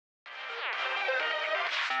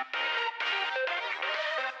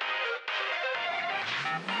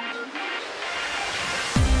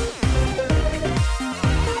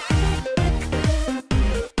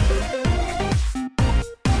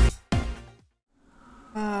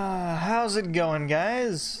How's it going,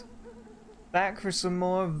 guys? Back for some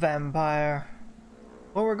more Vampyr.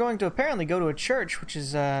 Well, we're going to apparently go to a church, which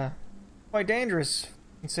is quite dangerous,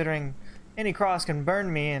 considering any cross can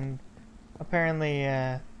burn me, and apparently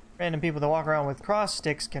random people that walk around with cross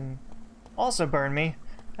sticks can also burn me.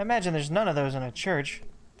 I imagine there's none of those in a church.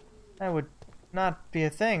 That would not be a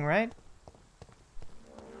thing, right?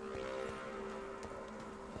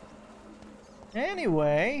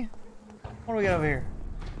 Anyway, what do we got over here?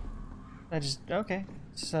 Okay.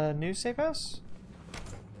 It's a new safe house?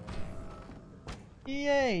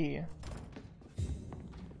 Yay!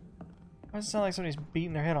 Why does it sound like somebody's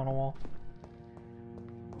beating their head on a wall?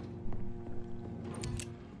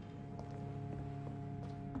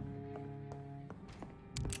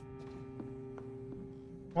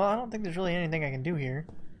 Well, I don't think there's really anything I can do here.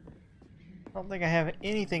 I don't think I have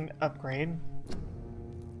anything to upgrade.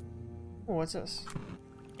 Oh, what's this?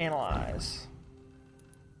 Analyze.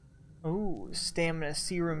 Oh, stamina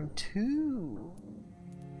serum 2.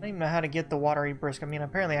 I don't even know how to get the watery brisk. I mean,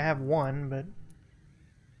 apparently I have one, but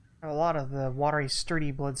I have a lot of the watery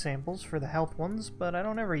sturdy blood samples for the health ones, but I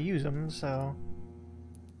don't ever use them, so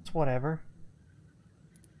it's whatever.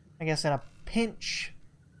 I guess in a pinch,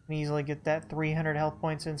 I can easily get that 300 health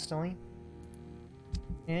points instantly.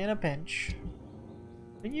 In a pinch.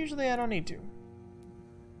 But usually I don't need to.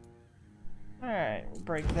 Alright, we'll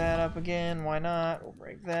break that up again. Why not? We'll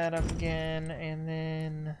break that up again, and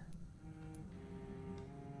then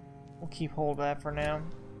we'll keep hold of that for now.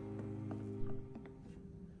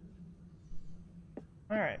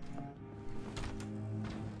 Alright.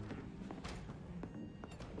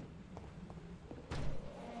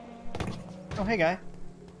 Oh, hey, guy.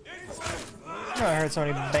 Oh, I heard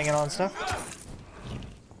somebody banging on stuff.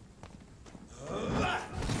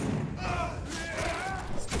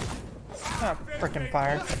 Ah, frickin'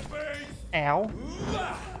 fire. Ow.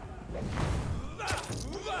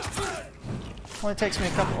 Only takes me a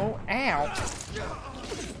couple. Oh, ow.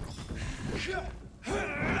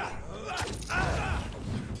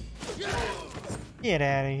 Get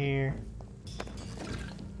out of here.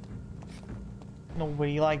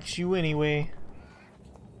 Nobody likes you anyway.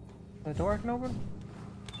 The door can open?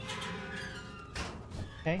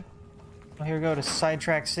 Okay. Well, here we go to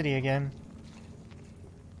Sidetrack City again.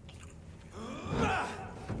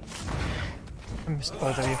 I missed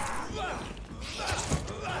both of you.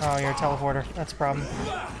 Oh, you're a teleporter. That's a problem.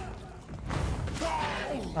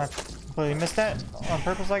 I completely missed that on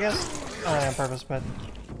purpose, I guess. Not really on purpose, but...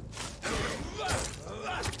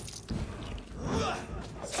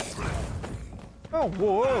 Oh,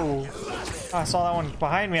 whoa! Oh, I saw that one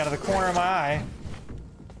behind me out of the corner of my eye.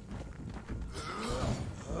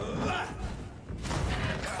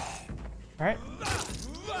 Alright.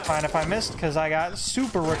 Fine if I missed, because I got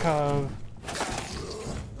super reco.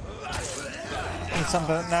 Need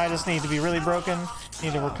something. Now I just need to be really broken.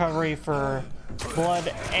 Need a recovery for blood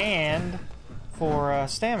and for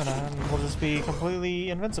stamina, and we'll just be completely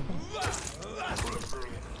invincible.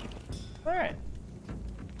 Alright.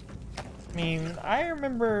 I mean, I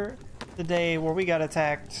remember the day where we got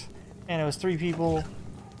attacked, and it was 3 people,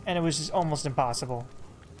 and it was just almost impossible.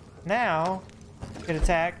 Now, get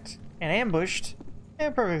attacked and ambushed,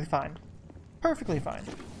 and perfectly fine. Perfectly fine.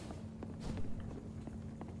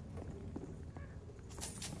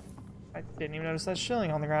 I didn't even notice that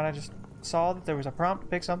shilling on the ground. I just saw that there was a prompt to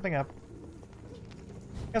pick something up.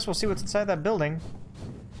 Guess we'll see what's inside that building.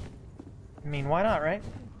 I mean, why not, right?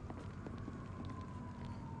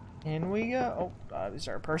 In we go. Oh, is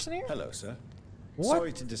there a person here? Hello, sir. What?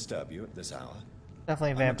 Sorry to disturb you at this hour.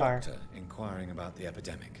 Definitely a vampire. I'm a doctor inquiring about the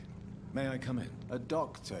epidemic. May I come in? A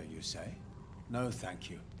doctor, you say? No,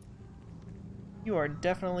 thank you. You are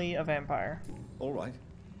definitely a vampire. All right.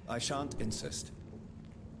 I shan't insist.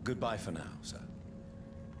 Goodbye for now, sir.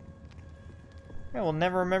 I will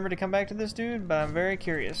never remember to come back to this dude, but I'm very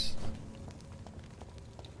curious.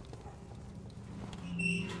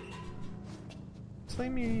 Let's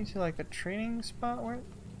lead me to like a training spot.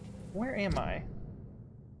 Where am I?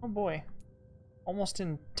 Oh boy. Almost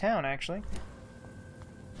in town, actually.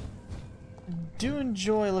 I do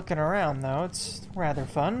enjoy looking around, though. It's rather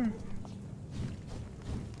fun.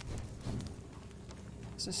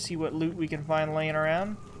 Let's just see what loot we can find laying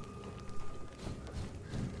around.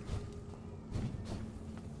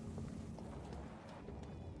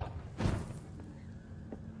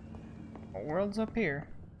 What world's up here?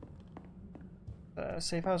 The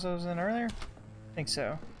safe house I was in earlier? Think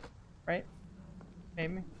so. Right?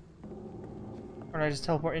 Maybe? Or did I just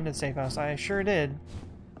teleport into the safe house? I sure did.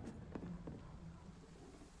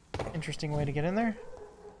 Interesting way to get in there.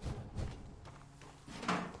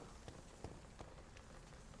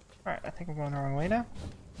 Alright, I think I'm going the wrong way now.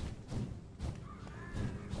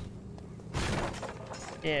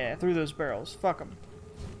 Yeah, through those barrels. Fuck them.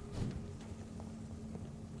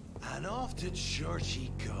 And off to church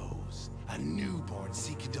he goes, a newborn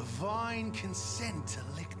seeking divine consent to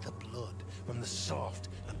lick the blood from the soft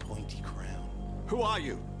and pointy crown. Who are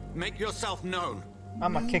you? Make yourself known.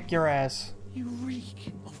 I'ma kick your ass. You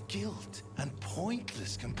reek of guilt and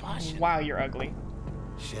pointless compassion. Wow, you're ugly.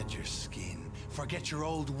 Shed your skin. Forget your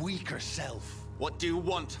old weaker self. What do you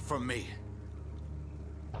want from me?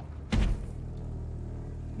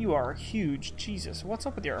 You are huge. Jesus, what's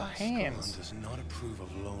up with your hands? Ascalon does not approve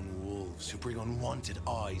of lone wolves who bring unwanted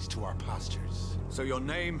eyes to our pastures. So your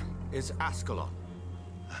name is Ascalon.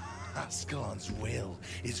 Ascalon's will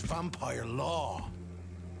is vampire law.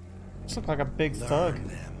 This looks like a big Learn thug.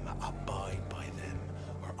 them, abide by them,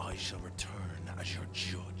 or I shall return as your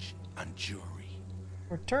judge and jury.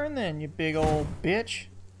 Return then, you big old bitch.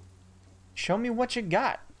 Show me what you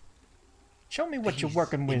got. Show me what you're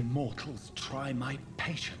working with. Immortals try my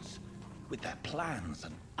patience with their plans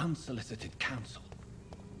and unsolicited counsel.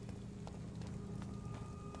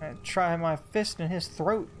 I try my fist in his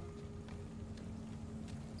throat.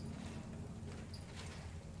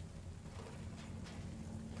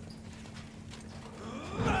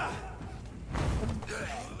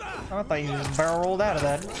 I thought you just barrel rolled out of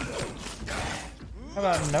that. How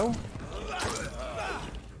about no?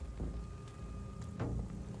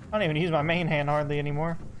 I don't even use my main hand hardly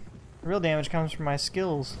anymore. The real damage comes from my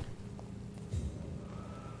skills.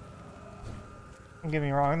 Don't get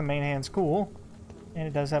me wrong, the main hand's cool. And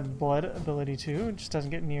it does have blood ability too, it just doesn't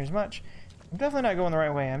get near as much. I'm definitely not going the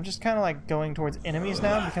right way. I'm just kind of like going towards enemies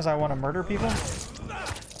now because I want to murder people.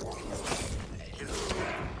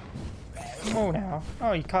 Oh, now.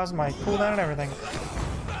 Oh, you caused my cooldown and everything.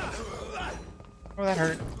 Oh, that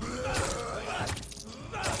hurt.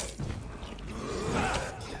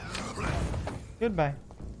 Goodbye.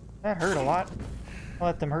 That hurt a lot. I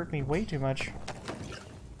let them hurt me way too much.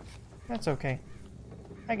 That's okay.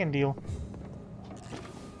 I can deal.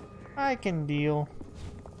 I can deal.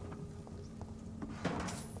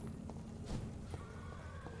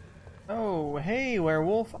 Oh, hey,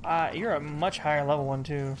 werewolf. You're a much higher level one,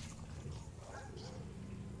 too.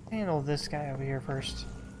 Handle this guy over here first.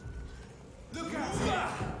 Of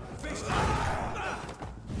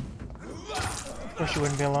course you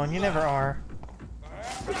wouldn't be alone. You never are.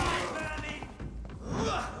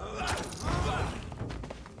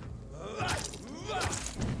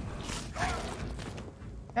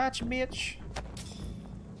 Gotcha, bitch.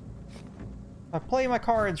 If I play my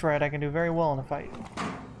cards right, I can do very well in a fight.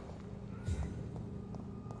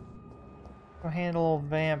 Go handle old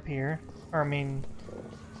Vampyr. Or, I mean,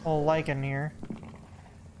 old Lycan here.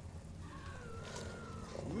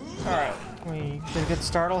 Alright, we did a good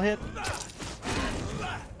startle hit.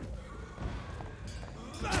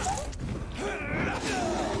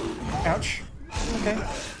 Ouch. Okay.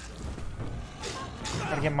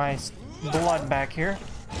 Gotta get my blood back here.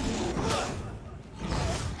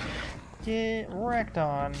 Get wrecked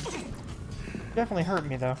on. Definitely hurt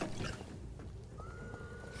me though.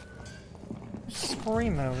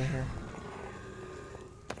 Screaming over here.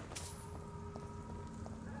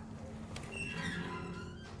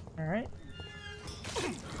 Alright.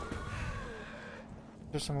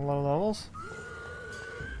 There's some low levels.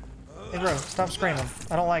 Hey bro, stop screaming.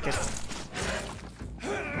 I don't like it.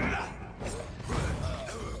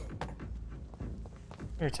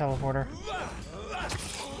 Your teleporter.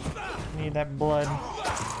 Need that blood.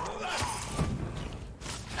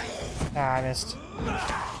 Ah, I missed.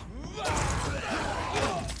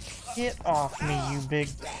 Get off me, you big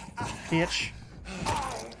bitch.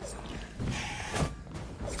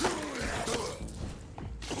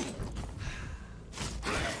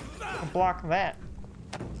 Block that.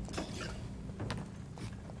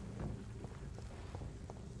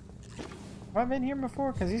 Have I been here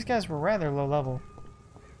before? Because these guys were rather low level.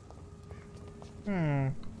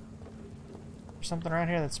 There's something around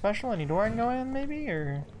here that's special? Any door I can go in, maybe?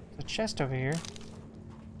 Or a chest over here?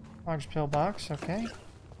 Large pillbox, okay.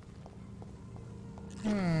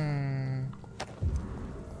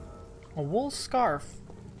 A wool scarf.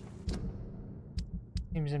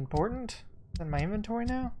 Seems important. Is that in my inventory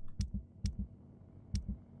now?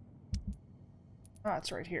 Ah,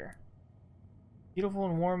 it's right here. Beautiful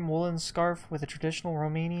and warm woolen scarf with a traditional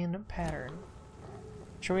Romanian pattern.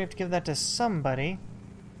 Sure, we have to give that to somebody.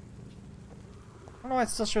 I don't know why it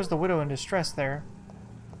still shows the widow in distress there.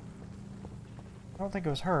 I don't think it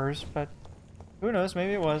was hers, but who knows,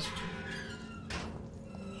 maybe it was.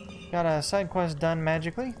 Got a side quest done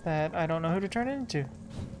magically that I don't know who to turn it into.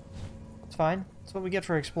 It's fine. It's what we get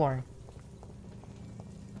for exploring.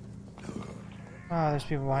 Ah, there's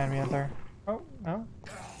people behind me out there. Oh, no.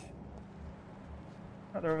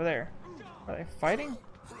 Oh, they're over there. Are they fighting?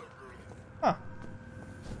 Huh.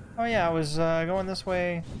 Oh yeah, I was going this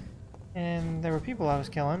way, and there were people I was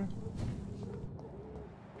killing.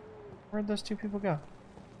 Where'd those two people go?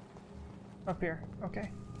 Up here.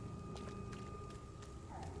 Okay.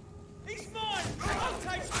 He's mine! I'll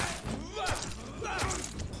take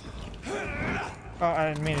Oh, I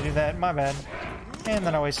didn't mean to do that. My bad. And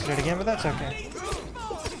then I wasted it again, but that's okay.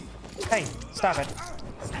 Hey, stop it.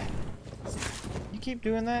 You keep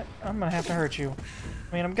doing that, I'm gonna have to hurt you.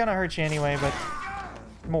 I mean, I'm gonna hurt you anyway, but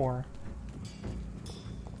more.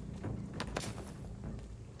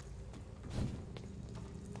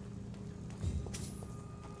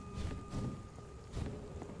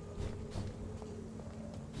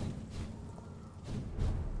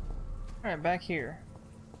 Alright, back here.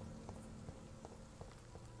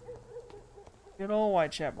 Good old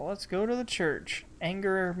Whitechapel. Let's go to the church.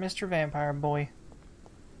 Anger Mr. Vampire Boy.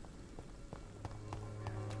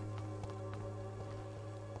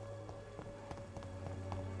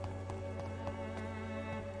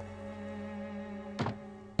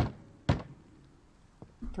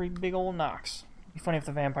 Three big old knocks. It'd be funny if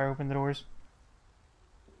the vampire opened the doors.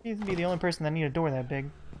 He'd be the only person that need a door that big.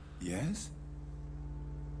 Yes?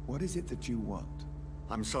 What is it that you want?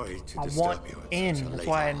 I'm sorry to I disturb want you at in. such a That's late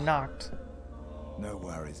why I hour. knocked. No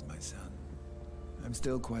worries, my son. I'm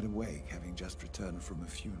still quite awake, having just returned from a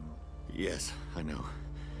funeral. Yes, I know.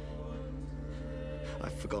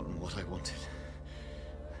 I've forgotten what I wanted.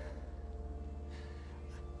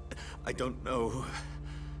 I don't know.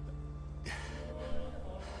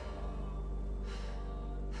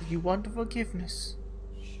 You want forgiveness.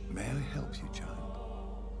 May I help you, child?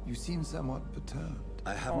 You seem somewhat perturbed.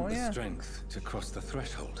 I haven't Oh, the yeah. strength to cross the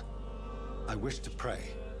threshold. I wish to pray,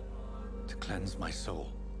 to cleanse my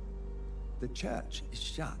soul. The church is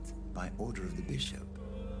shut by order of the bishop.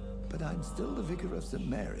 But I'm still the vicar of St.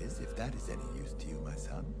 Mary's, if that is any use to you, my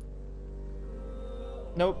son.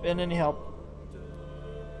 Nope, and any help.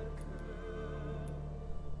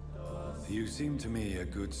 You seem to me a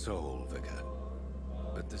good soul, Vicar.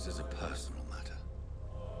 But this is a personal matter.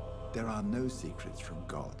 There are no secrets from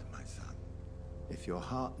God, my son. If your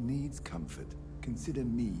heart needs comfort, consider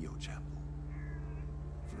me your chapel.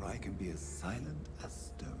 For I can be as silent as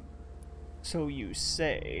stone. So you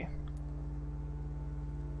say.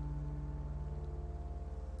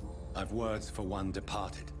 I've words for one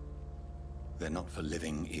departed. They're not for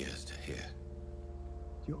living ears to hear.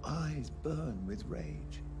 Your eyes burn with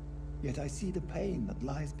rage, yet I see the pain that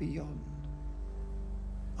lies beyond.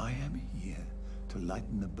 I am here to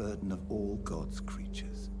lighten the burden of all God's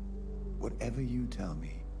creatures. Whatever you tell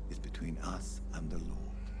me is between us and the Lord.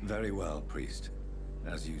 Very well, priest.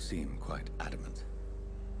 As you seem quite adamant.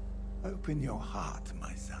 Open your heart,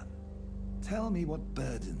 my son. Tell me what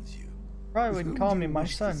burdens you. Probably With wouldn't whom call do me you my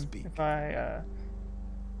wish to son speak? if I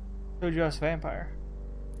showed you us vampire.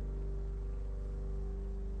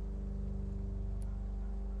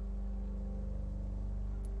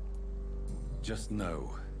 Just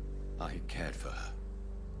know, I cared for her.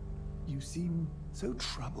 You seem so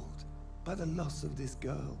troubled by the loss of this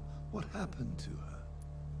girl. What happened to her?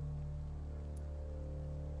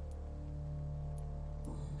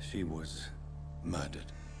 She was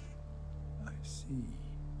murdered. I see.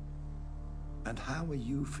 And how are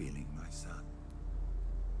you feeling, my son?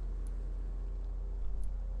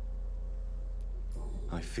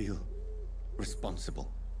 I feel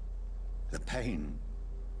responsible. The pain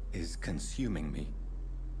is consuming me.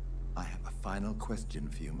 I have a final question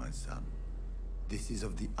for you, my son. This is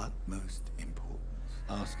of the utmost importance.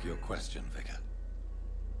 Ask your question, Vicar.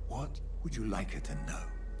 What would you like her to know?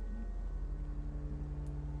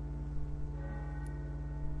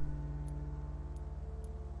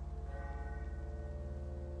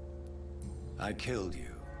 I killed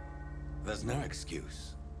you. There's no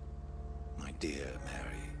excuse. My dear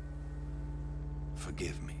Mary,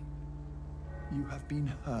 forgive me. You have been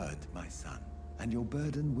heard, my son, and your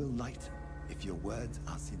burden will lighten if your words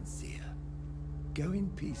are sincere. Go in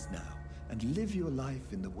peace now, and live your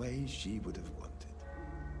life in the way she would have wanted.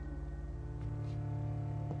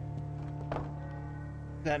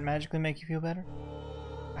 Does that magically make you feel better?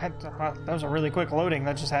 That was a really quick loading.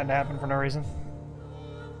 That just had to happen for no reason.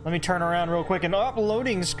 Let me turn around real quick and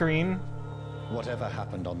loading screen. Whatever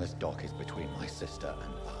happened on this dock is between my sister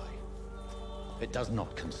and I. It does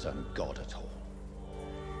not concern God at all.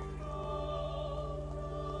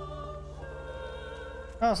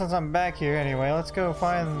 Well, since I'm back here anyway, let's go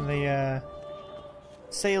find the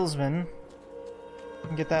salesman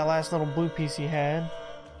and get that last little blue piece he had.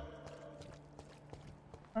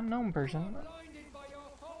 Unknown person.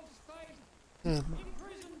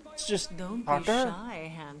 It's just Don't talk be to her.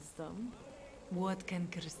 shy, handsome. What can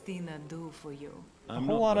Christina do for you? I'm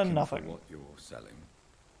whole not lot of looking nothing. for what you're selling.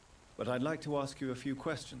 But I'd like to ask you a few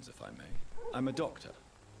questions, if I may. I'm a doctor.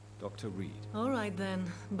 Dr. Reed. All right then,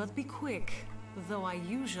 but be quick. Though I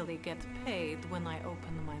usually get paid when I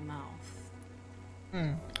open my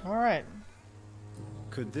mouth. Alright.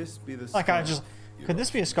 Could this be the Like I scarf just... you Could this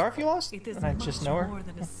be a scarf you lost? It is And I much just know her? more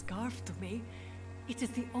than a scarf to me. It is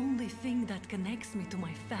the only thing that connects me to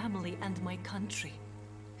my family and my country.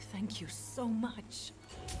 Thank you so much.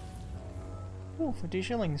 Ooh, 50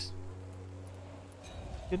 shillings.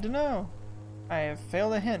 Good to know. I have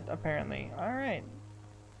failed a hint, apparently. Alright.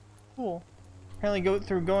 Cool. Apparently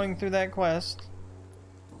going through that quest.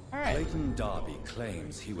 Alright. Clayton Darby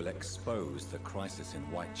claims he will expose the crisis in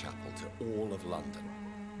Whitechapel to all of London.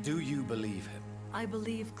 Do you believe him? I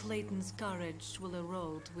believe Clayton's courage will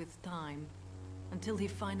erode with time, until he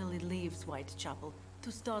finally leaves Whitechapel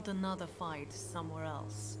to start another fight somewhere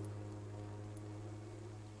else.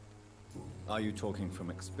 Are you talking from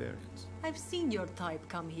experience? I've seen your type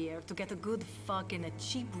come here to get a good fuck in a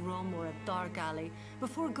cheap room or a dark alley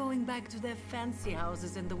before going back to their fancy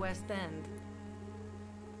houses in the West End.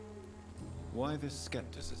 Why this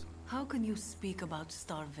skepticism? How can you speak about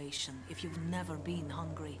starvation if you've never been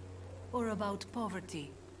hungry? Or about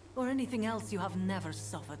poverty? Or anything else you have never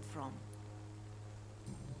suffered from?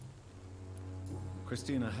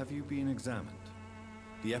 Christina, have you been examined?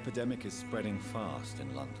 The epidemic is spreading fast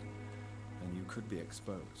in London, and you could be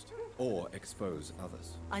exposed. Or expose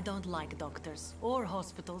others. I don't like doctors or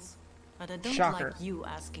hospitals, but I don't Shocker. like you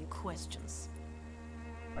asking questions.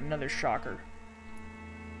 Another shocker.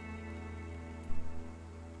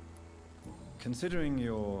 Considering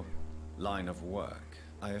your line of work,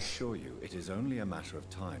 I assure you it is only a matter of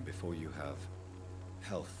time before you have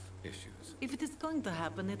health issues. If it is going to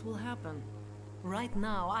happen, it will happen. Right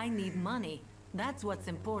now, I need money. That's what's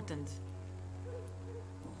important.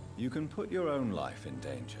 You can put your own life in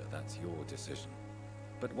danger, that's your decision.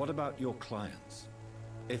 But what about your clients?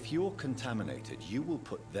 If you're contaminated, you will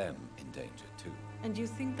put them in danger too. And you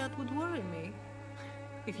think that would worry me?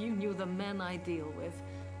 If you knew the men I deal with,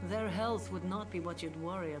 their health would not be what you'd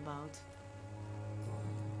worry about.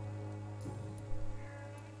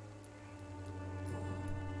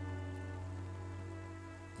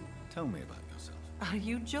 Tell me about yourself. Are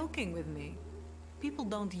you joking with me? People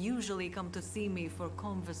don't usually come to see me for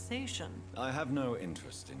conversation. I have no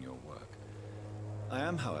interest in your work. I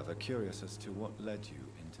am, however, curious as to what led you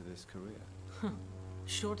into this career.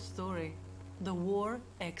 Short story. The war,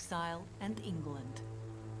 exile, and England.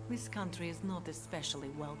 This country is not especially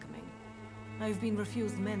welcoming. I've been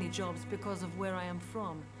refused many jobs because of where I am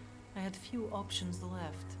from. I had few options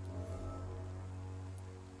left.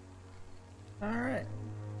 Alright.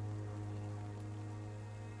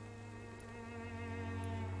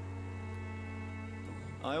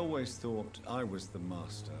 I always thought I was the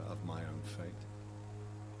master of my own fate.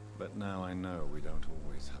 But now I know we don't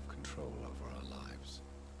always have control over our lives.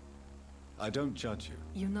 I don't judge you.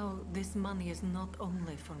 You know, this money is not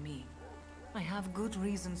only for me. I have good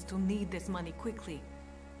reasons to need this money quickly.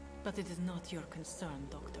 But it is not your concern,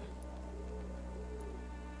 Doctor.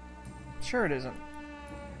 Sure it isn't.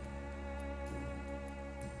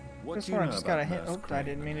 What This do you one I know just about got a hint. Nurse Oh, I Crane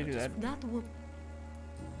didn't mean to and do her that. That will...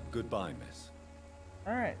 Goodbye, miss.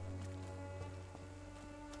 Alright.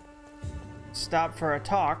 Stop for a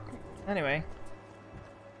talk. Anyway.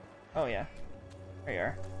 Oh yeah. There you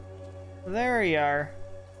are. There you are.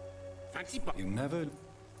 You never...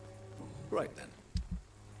 Right then.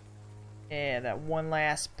 Yeah, that one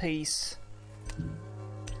last piece.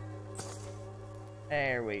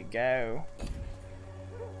 There we go.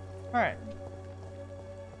 Alright.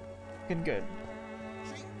 Good.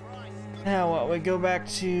 Now what, we go back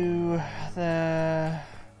to the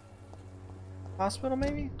hospital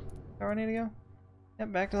maybe? Is that where I need to go?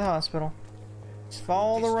 Yep, back to the hospital. Just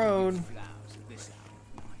follow the road.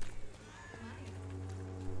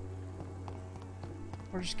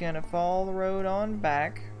 We're just gonna follow the road on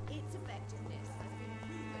back. Its effectiveness has been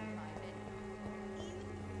proven by many.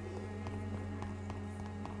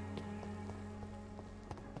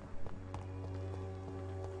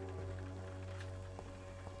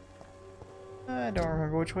 I don't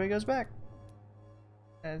remember which way it goes back.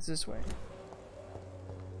 It's this way.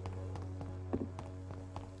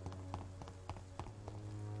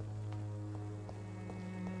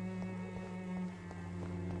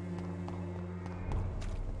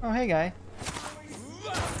 Oh, hey, guy.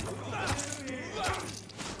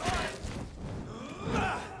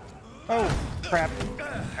 Oh, crap.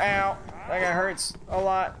 Ow. That guy hurts a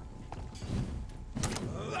lot.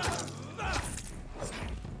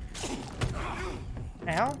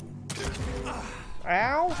 Ow.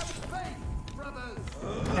 Ow.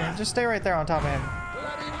 Here, just stay right there on top of him.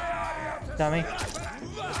 Dummy.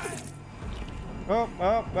 Oh,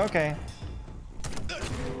 oh, okay.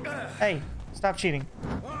 Hey, stop cheating.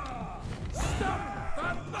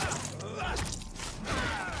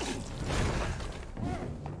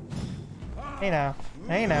 Hey now.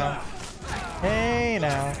 Hey now. Hey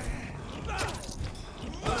now.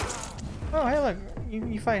 Oh, hey look.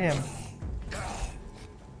 You fight him.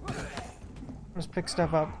 Just pick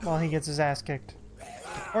stuff up while he gets his ass kicked.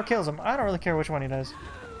 Or kills him. I don't really care which one he does.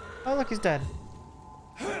 Oh, look, he's dead.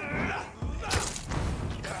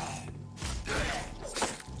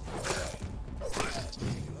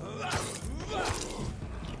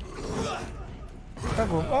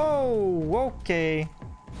 Oh, okay.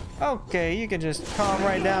 Okay, you can just calm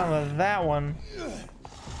right down with that one.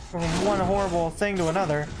 From one horrible thing to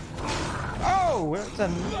another. Oh,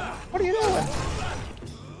 what are you doing?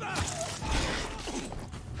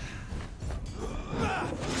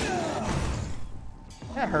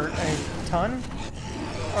 That hurt a ton.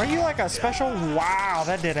 Are you like a special? Wow,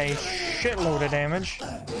 that did a shitload of damage.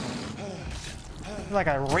 Like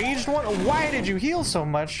a raged one? Why did you heal so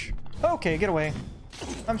much? Okay, get away.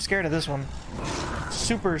 I'm scared of this one.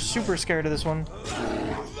 Super, super scared of this one.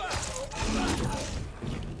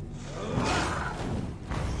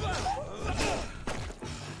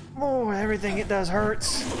 Oh, everything it does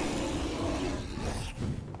hurts.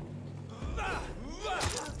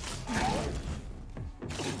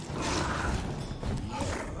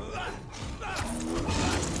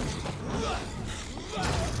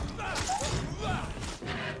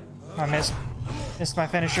 I missed. Missed my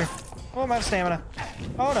finisher. Oh, I'm out of stamina.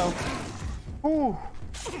 Oh no. Ooh.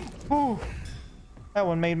 Ooh. That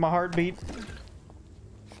one made my heart beat.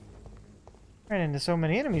 Ran into so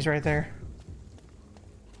many enemies right there.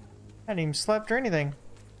 I hadn't even slept or anything.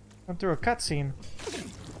 Went through a cutscene.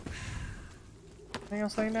 Anything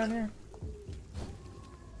else laying down here?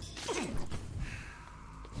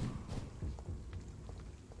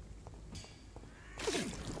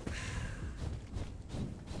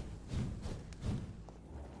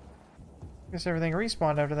 Guess everything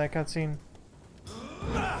respawned after that cutscene.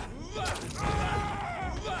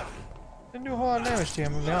 Didn't do a whole lot of damage to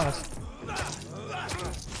him, to be honest.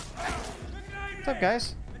 What's up,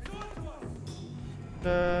 guys?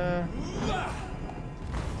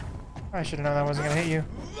 I should have known that wasn't gonna hit you.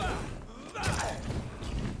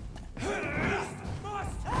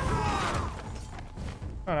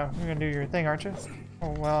 Oh no, you're gonna do your thing, aren't you? Oh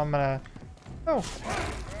well, I'm gonna. Oh.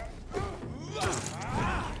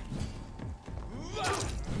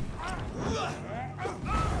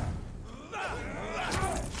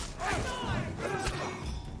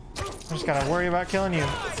 I just gotta worry about killing you.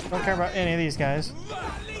 Don't care about any of these guys.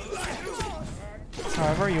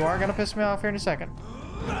 However, you are gonna piss me off here in a second.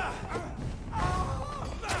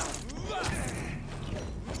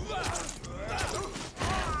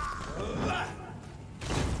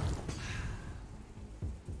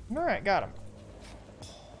 Alright, got him.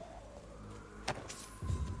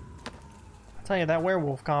 I'll tell you, that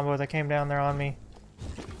werewolf combo that came down there on me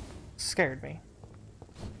scared me.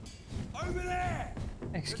 Over there!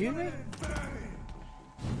 Excuse me?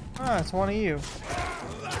 Ah, it's one of you.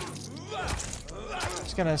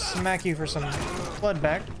 Just gonna smack you for some blood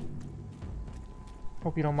back.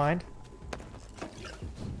 Hope you don't mind.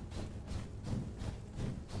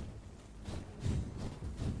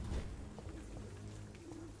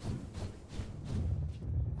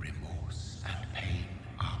 Remorse and pain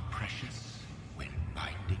are precious when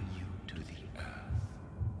binding you to the earth.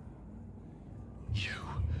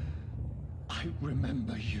 I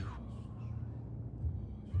remember you.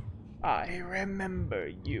 I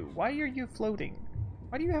remember you. Why are you floating?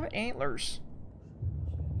 Why do you have antlers?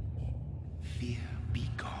 Fear be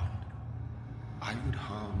gone. I would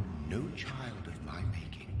harm no child of my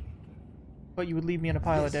making. But you would leave me in a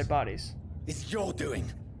pile of dead bodies. It's your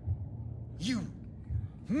doing. You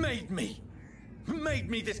made me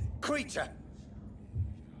this creature.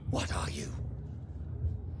 What are you?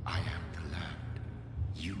 I am the land.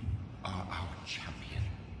 You are our champion.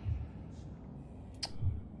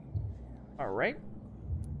 Alright.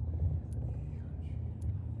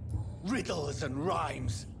 Riddles and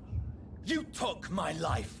rhymes. You took my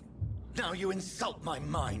life. Now you insult my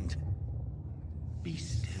mind. Be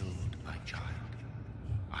stilled, my child.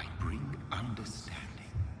 I bring understanding.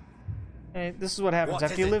 Hey, this is what happens. What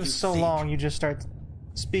After is you it live you so seek? long, you just start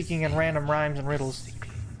speaking in random rhymes and riddles.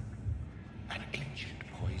 An ancient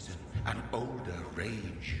poison, an older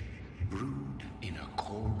rage, brewed in a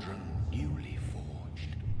cauldron newly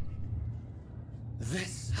forged.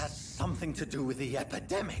 This has something to do with the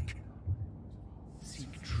epidemic.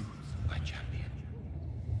 Seek truth, my champion.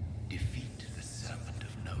 Defeat the serpent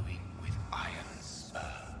of knowing with iron spur.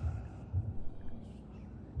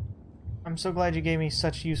 I'm so glad you gave me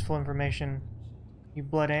such useful information, you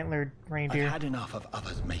blood-antlered reindeer. I've had enough of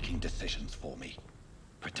others making decisions for me,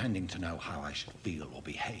 pretending to know how I should feel or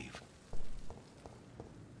behave.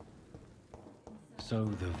 So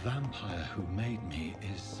the vampire who made me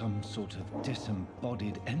is some sort of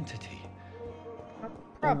disembodied entity?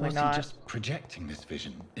 Probably or was not. he just projecting this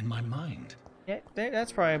vision in my mind? Yeah,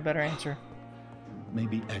 that's probably a better answer.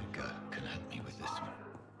 Maybe Edgar can help me with this one.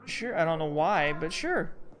 Sure, I don't know why, but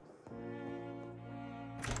sure.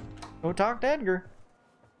 Go talk to Edgar.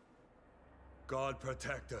 God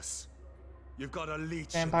protect us. You've got a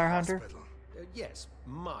leech Vampire in the hunter? hospital. Yes,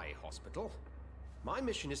 my hospital. My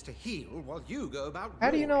mission is to heal while you go about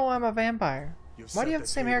How do you roaring. know I'm a vampire? You've Why do you set have the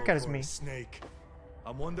same haircut as table for me? a snake.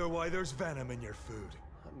 I wonder why there's venom in your food.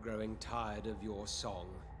 I'm growing tired of your song.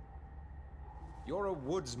 You're a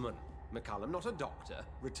woodsman, McCallum, not a doctor.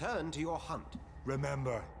 Return to your hunt.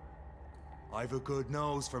 Remember, I've a good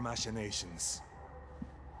nose for machinations.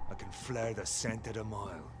 I can flare the scent at a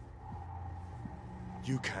mile.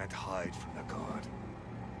 You can't hide from the god.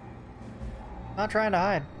 Not trying to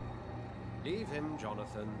hide. Leave him,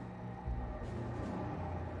 Jonathan.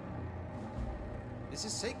 This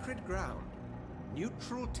is sacred ground.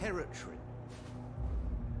 Neutral territory.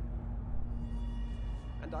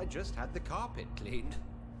 And I just had the carpet cleaned.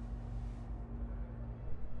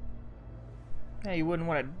 Yeah, you wouldn't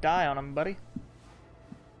want to die on him, buddy.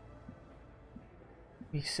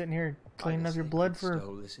 Be sitting here cleaning up your blood for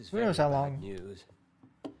This is who knows very how bad long. news.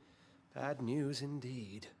 Bad news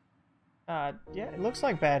indeed. Yeah, it looks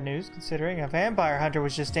like bad news considering a vampire hunter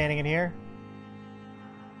was just standing in here.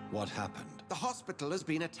 What happened? The hospital has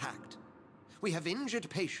been attacked. We have injured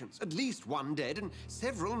patients, at least one dead and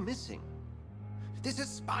several missing. This has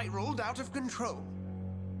spiraled out of control.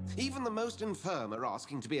 Even the most infirm are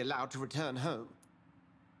asking to be allowed to return home.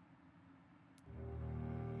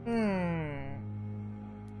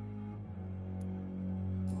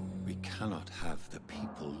 We cannot have the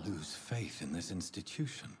people lose faith in this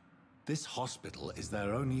institution. This hospital is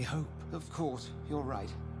their only hope. Of course, you're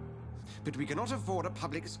right. But we cannot afford a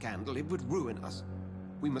public scandal. It would ruin us.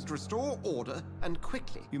 We must restore order, and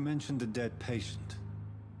quickly. You mentioned a dead patient.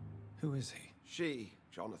 Who is he? She,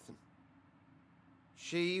 Jonathan.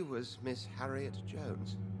 She was Miss Harriet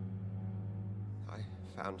Jones. I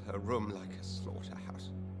found her room like a slaughterhouse.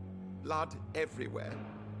 Blood everywhere.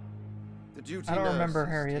 The duty I don't nurse remember is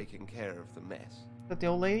Harriet. taking care of the mess. Is that the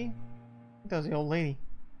old lady? I think that was the old lady.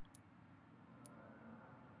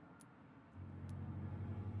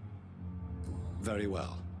 Very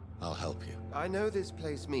well. I'll help you. I know this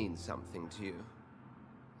place means something to you.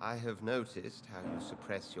 I have noticed how you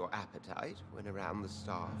suppress your appetite when around the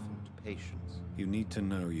staff and patients. You need to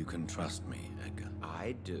know you can trust me, Edgar.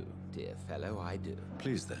 I do, dear fellow, I do.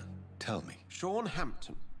 Please then, tell me. Sean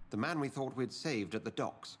Hampton, the man we thought we'd saved at the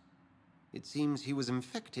docks. It seems he was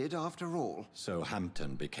infected after all. So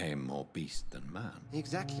Hampton became more beast than man.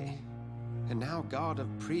 Exactly. And now Guard of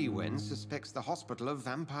Prewen suspects the hospital of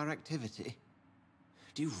vampire activity.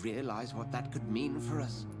 Do you realize what that could mean for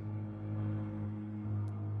us?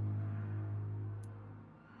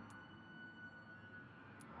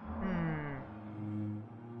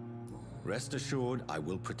 Rest assured, I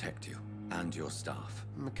will protect you and your staff.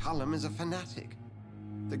 McCallum is a fanatic.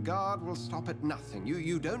 The Guard will stop at nothing.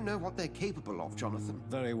 You don't know what they're capable of, Jonathan.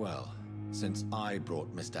 Very well. Since I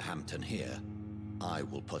brought Mr. Hampton here, I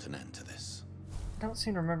will put an end to this. I don't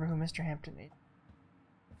seem to remember who Mr. Hampton is.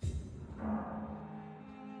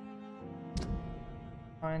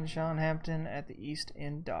 Find Sean Hampton at the East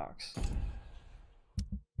End docks.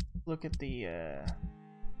 Look at the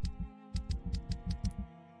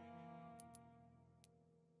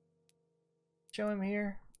show him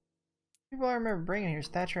here. People I remember bringing here is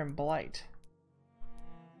Thatcher and Blight.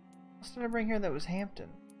 What else did I bring here that was Hampton?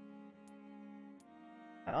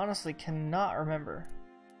 I honestly cannot remember.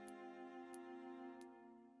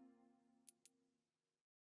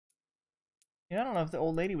 Yeah, I don't know if the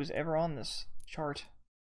old lady was ever on this chart.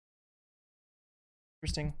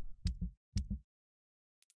 Interesting.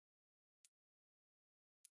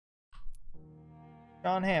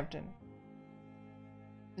 John Hampton.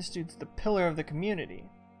 This dude's the pillar of the community.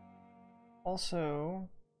 Also,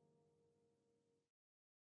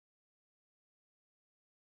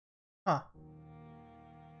 Huh.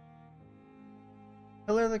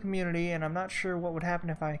 Pillar of the community, and I'm not sure what would happen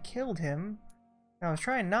if I killed him. And I was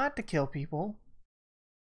trying not to kill people.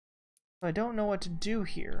 So I don't know what to do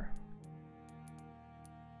here.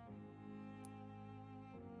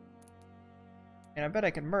 And I bet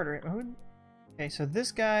I could murder him. Okay, so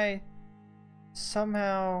this guy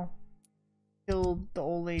somehow killed the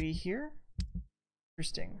old lady here?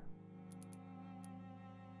 Interesting.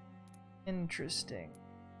 Interesting.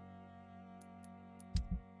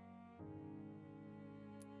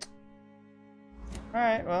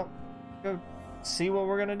 Alright, well, go see what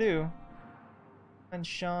we're gonna do. And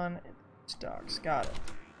Sean Stocks, got it.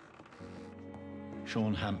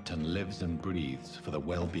 Sean Hampton lives and breathes for the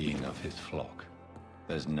well-being of his flock.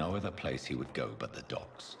 There's no other place he would go but the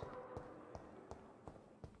docks.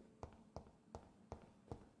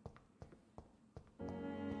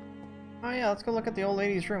 Oh yeah, let's go look at the old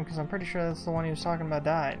lady's room, because I'm pretty sure that's the one he was talking about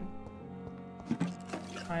died.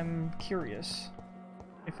 I'm curious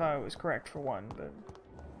if I was correct for one, but...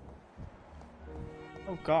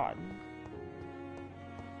 Oh god.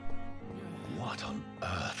 What on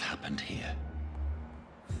earth happened here?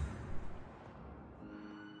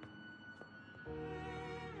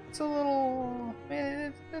 It's a little... I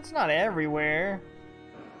mean, it's not everywhere.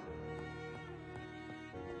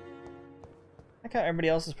 I thought everybody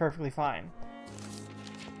else is perfectly fine.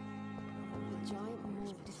 A giant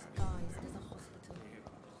morgue disguised as a hospital.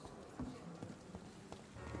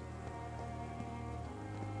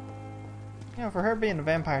 You know, for her being a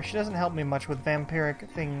vampire, she doesn't help me much with vampiric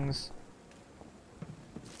things.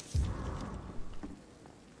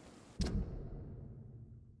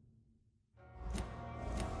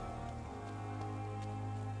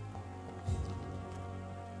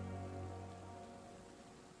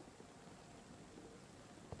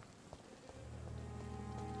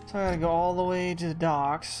 So I gotta go all the way to the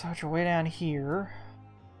docks, which are way down here.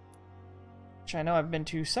 Which I know I've been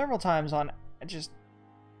to several times on just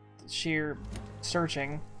sheer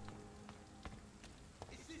searching.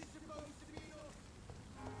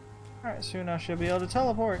 Alright, soon I should be able to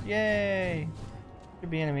teleport. Yay! Could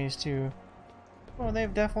be enemies too. Oh,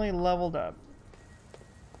 they've definitely leveled up.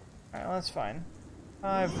 Alright, well, that's fine.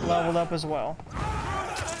 I've leveled up as well.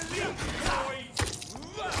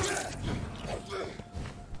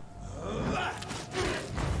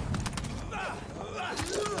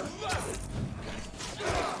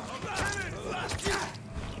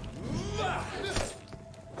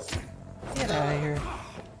 Get out of here.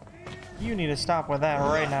 You need to stop with that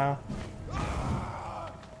right now.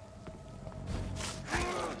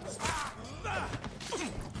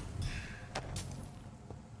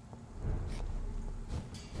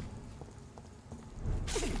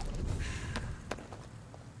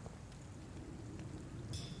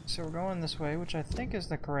 So we're going this way, which I think is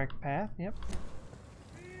the correct path. Yep.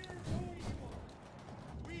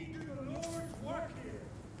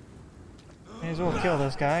 May as well kill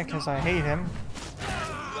this guy, because I hate him.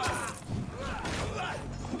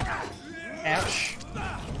 Ouch.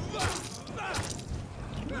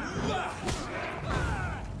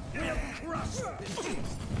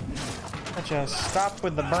 Gotcha. Stop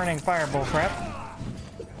with the burning fireball crap.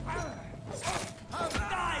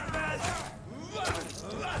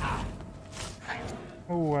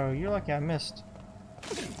 Oh, you're lucky I missed.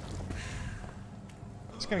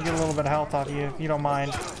 Just gonna get a little bit of health off you, if you don't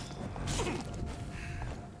mind.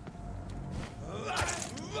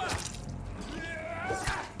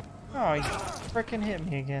 Oh, he frickin' hit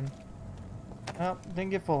me again. Oh, didn't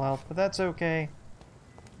get full health, but that's okay.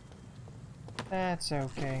 That's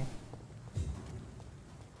okay.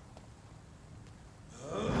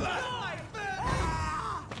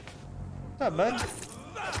 What's up, bud?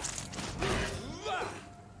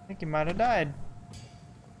 I think you might have died.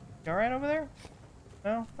 You alright over there?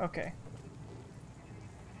 No? Okay.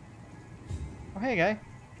 Oh, hey, guy.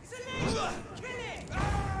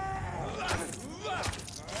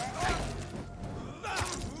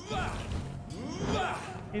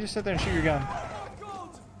 You just sit there and shoot your gun.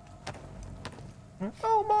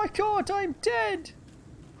 Oh my god, I'm dead!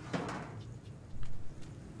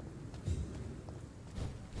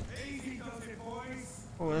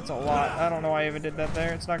 Oh, that's a lot. I don't know why I even did that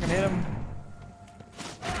there. It's not gonna hit him.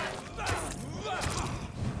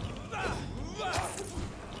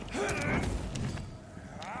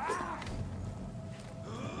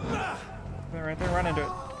 Right there, run into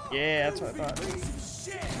it. Yeah, that's what I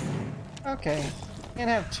thought. Okay. Can't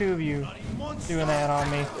have two of you doing that on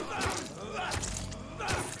me.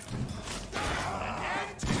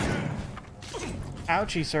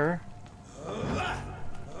 Ouchie, sir.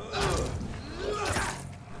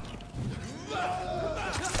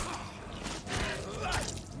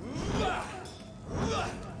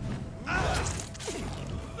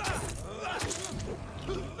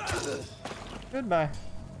 Goodbye.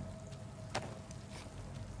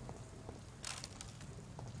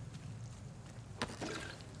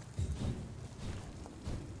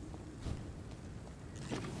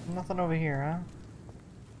 Nothing over here,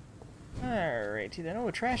 huh? Alrighty then. Oh,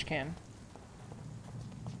 a trash can.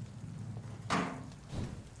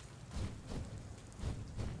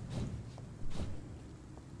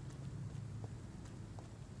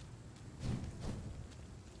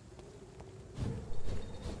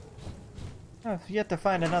 I've yet to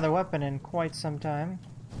find another weapon in quite some time.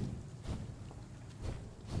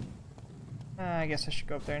 I guess I should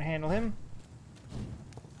go up there and handle him.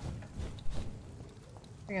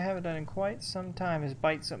 Thing I haven't done in quite some time is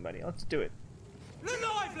bite somebody. Let's do it.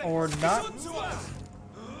 Or not.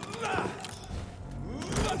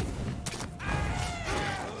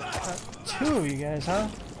 Two of you guys, huh?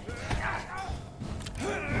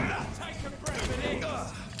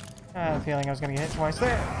 I had a feeling I was gonna get hit twice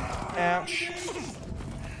there. Ouch.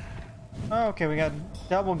 Okay, we got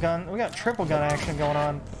double gun. We got triple gun action going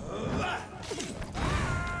on.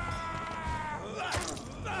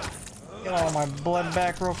 Get all my blood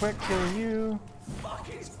back real quick. Kill you.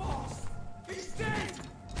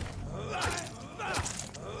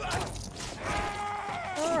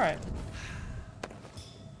 Alright.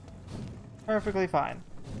 Perfectly fine.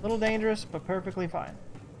 A little dangerous, but perfectly fine.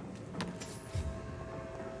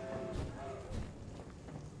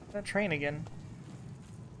 That train again.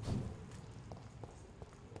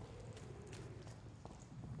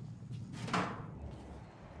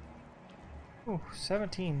 Ooh,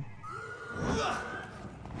 17.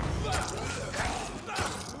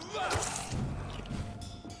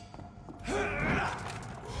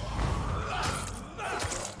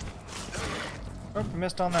 Oh,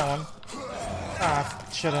 missed on that one. Ah,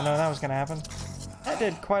 should have known that was gonna happen. That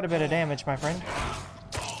did quite a bit of damage, my friend.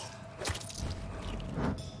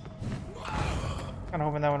 Kinda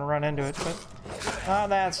hoping that wouldn't run into it, but not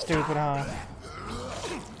that stupid, huh?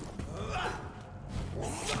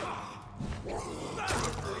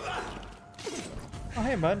 Oh,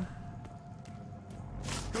 hey, bud.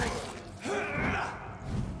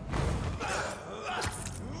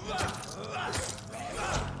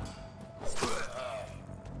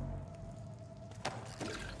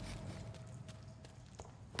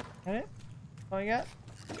 That it? All you got?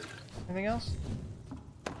 Anything else?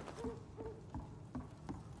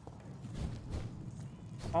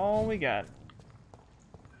 All we got.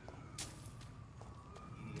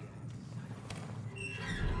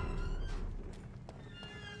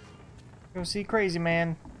 Go see Crazy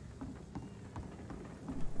Man.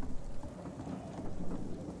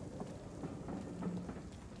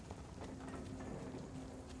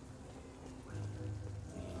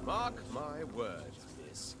 Mark my words,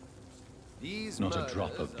 miss. These Not a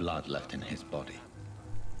drop of blood left in his body.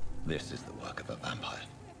 This is the work of a vampire.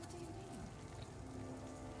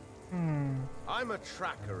 I'm a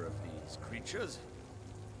tracker of these creatures.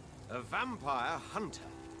 A vampire hunter.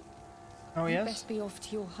 Oh, You yes? best be off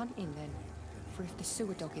to your hunting then. For if the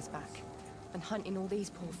sewer dog is back and hunting all these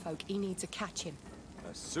poor folk, he needs a catching.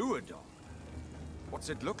 A sewer dog? What's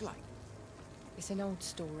it look like? It's an old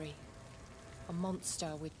story. A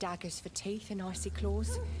monster with daggers for teeth and icy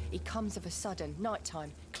claws. He comes of a sudden,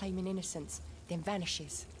 nighttime, claiming innocence, then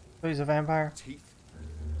vanishes. So he's a vampire? Teeth,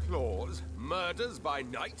 claws, murders by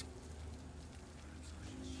night?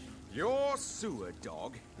 Your sewer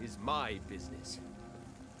dog is my business.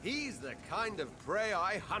 He's the kind of prey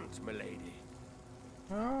I hunt, milady.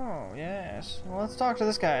 Oh, yes. Well, let's talk to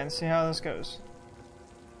this guy and see how this goes.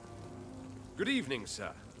 Good evening,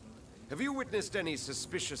 sir. Have you witnessed any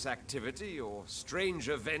suspicious activity or strange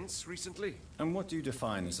events recently? And what do you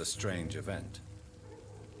define as a strange event?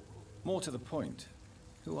 More to the point,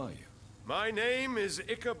 who are you? My name is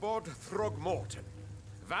Ichabod Throgmorton,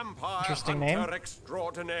 vampire Interesting hunter name.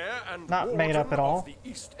 extraordinaire and Not made up at all. of the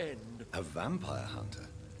East End. A vampire hunter?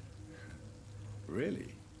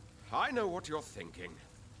 Really? I know what you're thinking.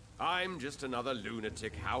 I'm just another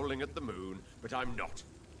lunatic howling at the moon, but I'm not.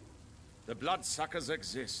 The bloodsuckers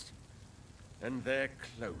exist, and they're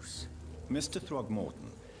close. Mr.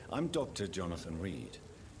 Throgmorton, I'm Dr. Jonathan Reed.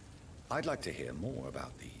 I'd like to hear more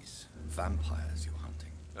about these vampires you're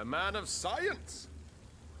hunting. A man of science?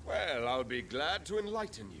 Well, I'll be glad to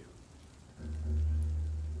enlighten you.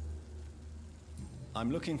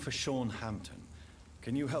 I'm looking for Sean Hampton.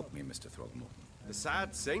 Can you help me, Mr. Throgmorton? The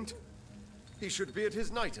sad saint? He should be at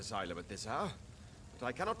his night asylum at this hour, but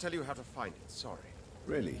I cannot tell you how to find it, sorry.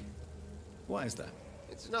 Really? Why is that?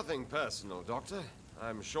 It's nothing personal, Doctor.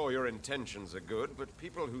 I'm sure your intentions are good, but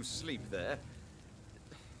people who sleep there,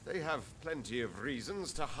 they have plenty of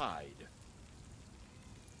reasons to hide.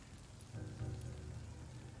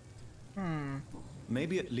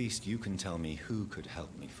 Maybe at least you can tell me who could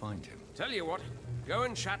help me find him. Tell you what, go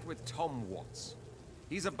and chat with Tom Watts.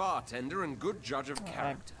 He's a bartender and good judge of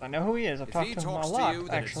character. I know who he is. I've talked to him a lot,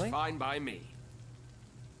 actually. It's fine by me.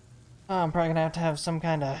 I'm probably gonna have to have some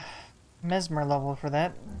kind of mesmer level for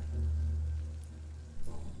that.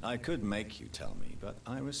 I could make you tell me, but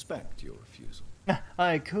I respect your refusal.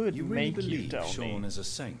 I could you really make believe you tell Sean me. is a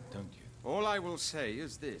saint, don't you? All I will say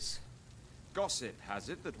is this. Gossip has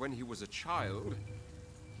it that when he was a child,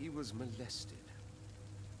 he was molested.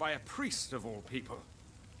 By a priest of all people.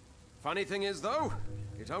 Funny thing is, though,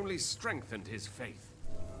 it only strengthened his faith.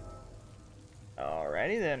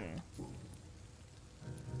 Alrighty then.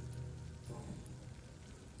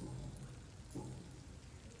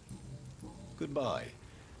 Goodbye,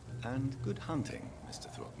 and good hunting,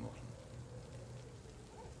 Mr. Throckmorton.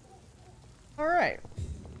 Alright.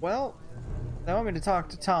 Well, they want me to talk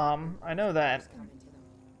to Tom. I know that.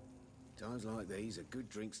 Times like these, a good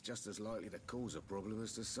drink's just as likely to cause a problem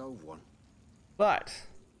as to solve one. But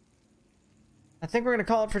I think we're going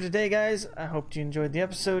to call it for today, guys. I hope you enjoyed the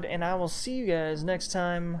episode, and I will see you guys next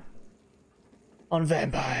time on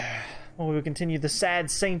Vampyr, where we continue the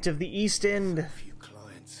sad saint of the East End.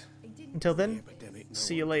 Until then,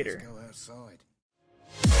 see you later. Go outside.